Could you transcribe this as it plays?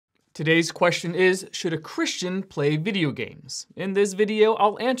Today's question is, should a Christian play video games? In this video,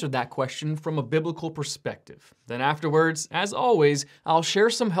 I'll answer that question from a biblical perspective. Then afterwards, as always, I'll share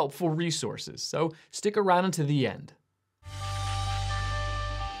some helpful resources, so stick around until the end.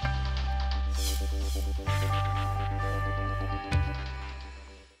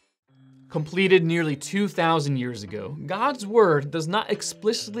 Completed nearly 2,000 years ago, God's Word does not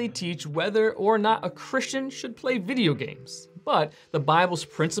explicitly teach whether or not a Christian should play video games. But the Bible's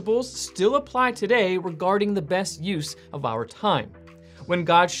principles still apply today regarding the best use of our time. When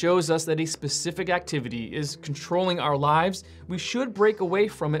God shows us that a specific activity is controlling our lives, we should break away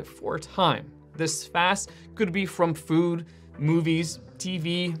from it for a time. This fast could be from food, movies,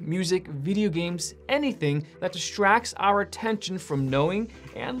 TV, music, video games, anything that distracts our attention from knowing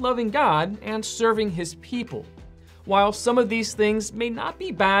and loving God and serving His people. While some of these things may not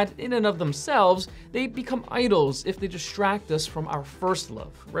be bad in and of themselves, they become idols if they distract us from our first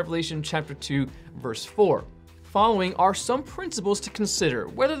love. Revelation chapter 2, verse 4. Following are some principles to consider,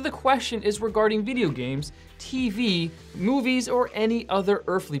 whether the question is regarding video games, TV, movies, or any other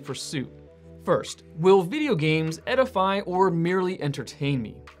earthly pursuit. First, will video games edify or merely entertain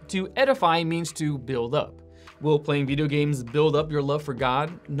me? To edify means to build up. Will playing video games build up your love for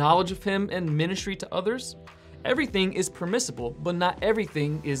God, knowledge of Him, and ministry to others? Everything is permissible, but not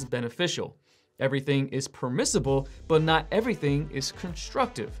everything is beneficial. Everything is permissible, but not everything is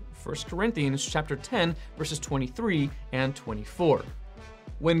constructive. 1 Corinthians chapter 10, verses 23 and 24.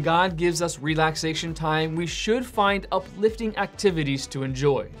 When God gives us relaxation time, we should find uplifting activities to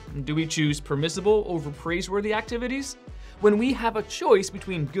enjoy. Do we choose permissible over praiseworthy activities? When we have a choice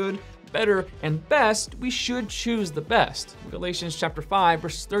between good, better, and best, we should choose the best. Galatians chapter 5,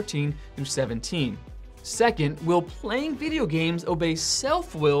 verses 13 through 17. Second, will playing video games obey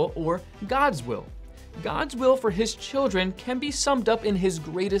self-will or God's will? God's will for His children can be summed up in His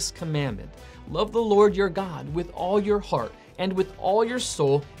greatest commandment. Love the Lord your God with all your heart, and with all your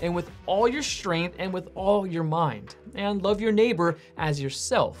soul, and with all your strength, and with all your mind. And love your neighbor as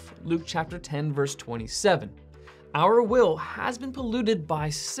yourself. Luke chapter 10, verse 27. Our will has been polluted by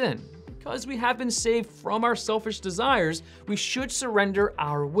sin. Because we have been saved from our selfish desires, we should surrender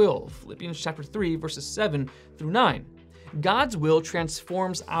our will. Philippians chapter 3, verses 7 through 9. God's will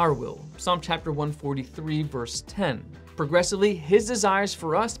transforms our will. Psalm chapter 143, verse 10. Progressively, His desires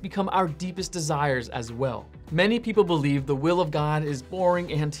for us become our deepest desires as well. Many people believe the will of God is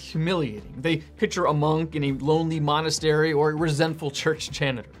boring and humiliating. They picture a monk in a lonely monastery or a resentful church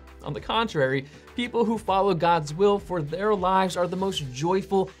janitor. On the contrary, people who follow God's will for their lives are the most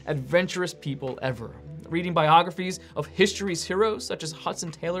joyful, adventurous people ever. Reading biographies of history's heroes such as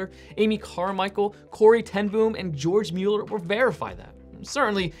Hudson Taylor, Amy Carmichael, Corrie ten Boom, and George Mueller will verify that.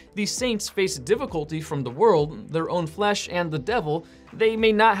 Certainly, these saints face difficulty from the world, their own flesh, and the devil. They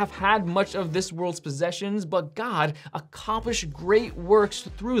may not have had much of this world's possessions, but God accomplished great works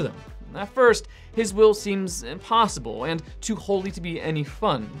through them. At first, His will seems impossible and too holy to be any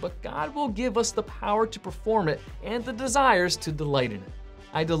fun, but God will give us the power to perform it and the desires to delight in it.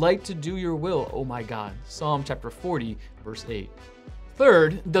 I delight to do your will, O my God. Psalm chapter 40, verse 8.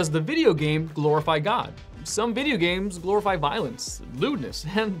 Third, does the video game glorify God? Some video games glorify violence, lewdness,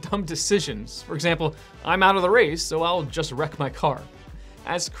 and dumb decisions. For example, I'm out of the race, so I'll just wreck my car.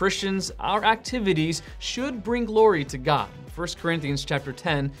 As Christians, our activities should bring glory to God. 1 Corinthians chapter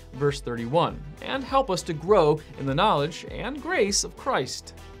 10, verse 31, and help us to grow in the knowledge and grace of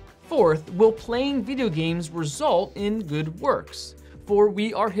Christ. Fourth, will playing video games result in good works? For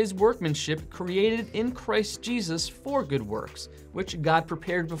we are His workmanship, created in Christ Jesus for good works, which God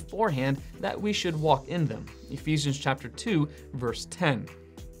prepared beforehand that we should walk in them. Ephesians chapter 2, verse 10.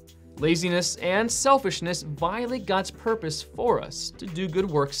 Laziness and selfishness violate God's purpose for us to do good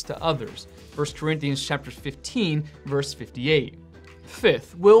works to others. 1 Corinthians chapter 15, verse 58.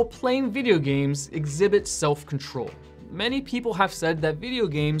 Fifth, will playing video games exhibit self-control? Many people have said that video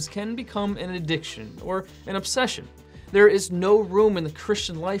games can become an addiction or an obsession. There is no room in the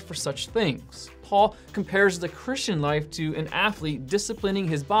Christian life for such things. Paul compares the Christian life to an athlete disciplining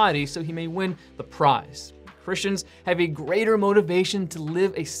his body so he may win the prize. Christians have a greater motivation to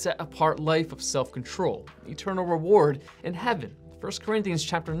live a set-apart life of self-control, eternal reward in heaven. 1 Corinthians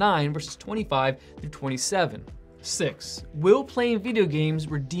chapter 9, verses 25 through 27. 6. Will playing video games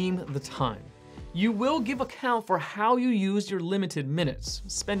redeem the time? You will give account for how you use your limited minutes.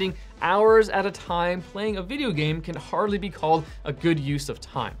 Spending hours at a time playing a video game can hardly be called a good use of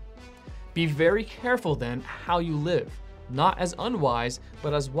time. Be very careful then how you live, not as unwise,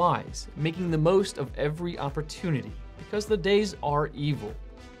 but as wise, making the most of every opportunity, because the days are evil.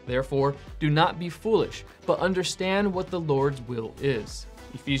 Therefore, do not be foolish, but understand what the Lord's will is.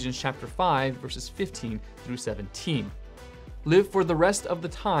 Ephesians chapter 5, verses 15 through 17. Live for the rest of the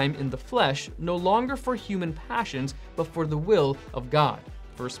time in the flesh, no longer for human passions, but for the will of God.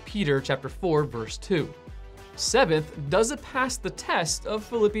 1 Peter chapter 4, verse 2. Seventh, does it pass the test of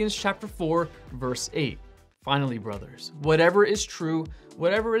Philippians chapter 4, verse 8? Finally, brothers, whatever is true,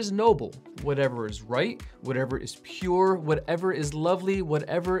 whatever is noble, whatever is right, whatever is pure, whatever is lovely,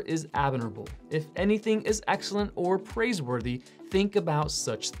 whatever is admirable, if anything is excellent or praiseworthy, think about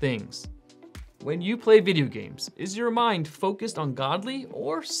such things. When you play video games, is your mind focused on godly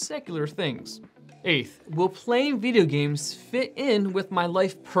or secular things? Eighth, will playing video games fit in with my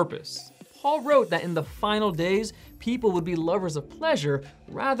life purpose? Paul wrote that in the final days, people would be lovers of pleasure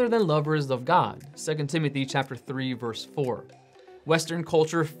rather than lovers of God. 2 Timothy chapter 3, verse 4. Western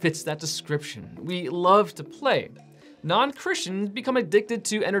culture fits that description. We love to play. Non-Christians become addicted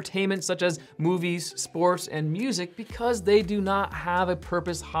to entertainment such as movies, sports, and music because they do not have a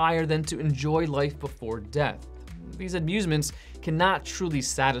purpose higher than to enjoy life before death. These amusements cannot truly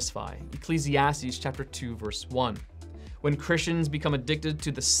satisfy. Ecclesiastes chapter 2, verse 1. When Christians become addicted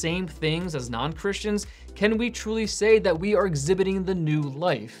to the same things as non-Christians, can we truly say that we are exhibiting the new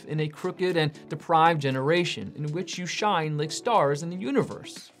life in a crooked and deprived generation in which you shine like stars in the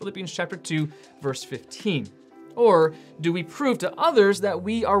universe? Philippians chapter 2, verse 15. Or do we prove to others that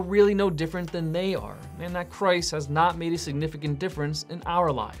we are really no different than they are, and that Christ has not made a significant difference in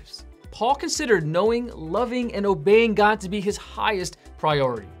our lives? Paul considered knowing, loving, and obeying God to be his highest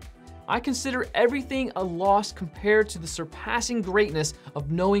priority. I consider everything a loss compared to the surpassing greatness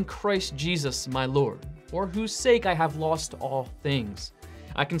of knowing Christ Jesus, my Lord, for whose sake I have lost all things.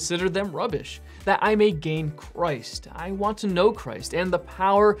 I consider them rubbish, that I may gain Christ. I want to know Christ and the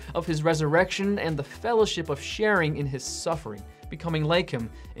power of his resurrection and the fellowship of sharing in his suffering, becoming like him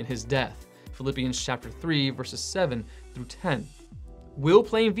in his death. Philippians chapter 3, verses 7 through 10. Will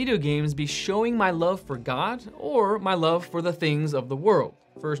playing video games be showing my love for God or my love for the things of the world?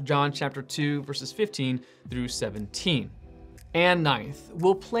 1 John chapter 2, verses 15 through 17. And ninth,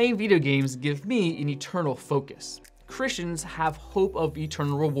 will playing video games give me an eternal focus? Christians have hope of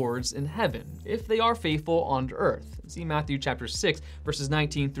eternal rewards in heaven if they are faithful on earth. See Matthew chapter 6, verses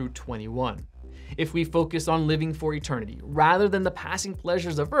 19 through 21. If we focus on living for eternity rather than the passing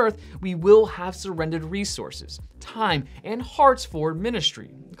pleasures of earth, we will have surrendered resources, time, and hearts for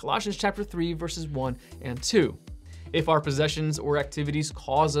ministry. Colossians chapter 3, verses 1 and 2. If our possessions or activities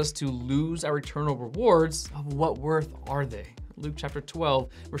cause us to lose our eternal rewards, of what worth are they? Luke chapter 12,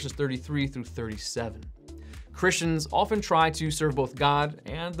 verses 33 through 37. Christians often try to serve both God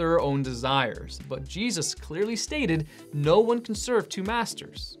and their own desires, but Jesus clearly stated no one can serve two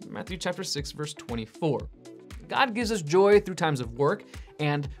masters. Matthew chapter 6, verse 24. God gives us joy through times of work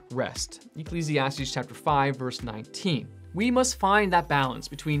and rest. Ecclesiastes chapter 5, verse 19. We must find that balance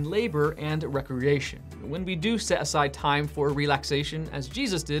between labor and recreation. When we do set aside time for relaxation, as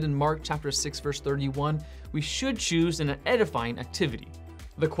Jesus did in Mark chapter 6, verse 31, we should choose an edifying activity.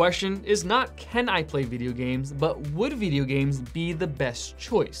 The question is not, can I play video games, but would video games be the best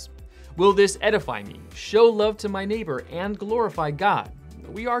choice? Will this edify me, show love to my neighbor, and glorify God?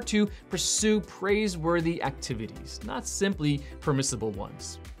 We are to pursue praiseworthy activities, not simply permissible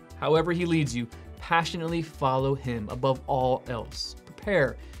ones. However he leads you, passionately follow him above all else.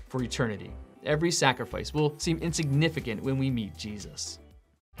 Prepare for eternity. Every sacrifice will seem insignificant when we meet Jesus.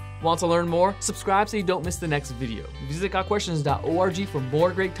 Want to learn more? Subscribe so you don't miss the next video. Visit gotquestions.org for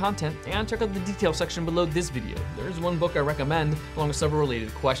more great content and check out the detail section below this video. There is one book I recommend along with several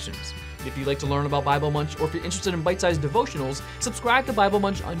related questions. If you'd like to learn about Bible Munch or if you're interested in bite-sized devotionals, subscribe to Bible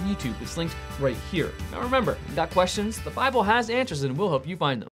Munch on YouTube. It's linked right here. Now remember, got questions? The Bible has answers and will help you find them.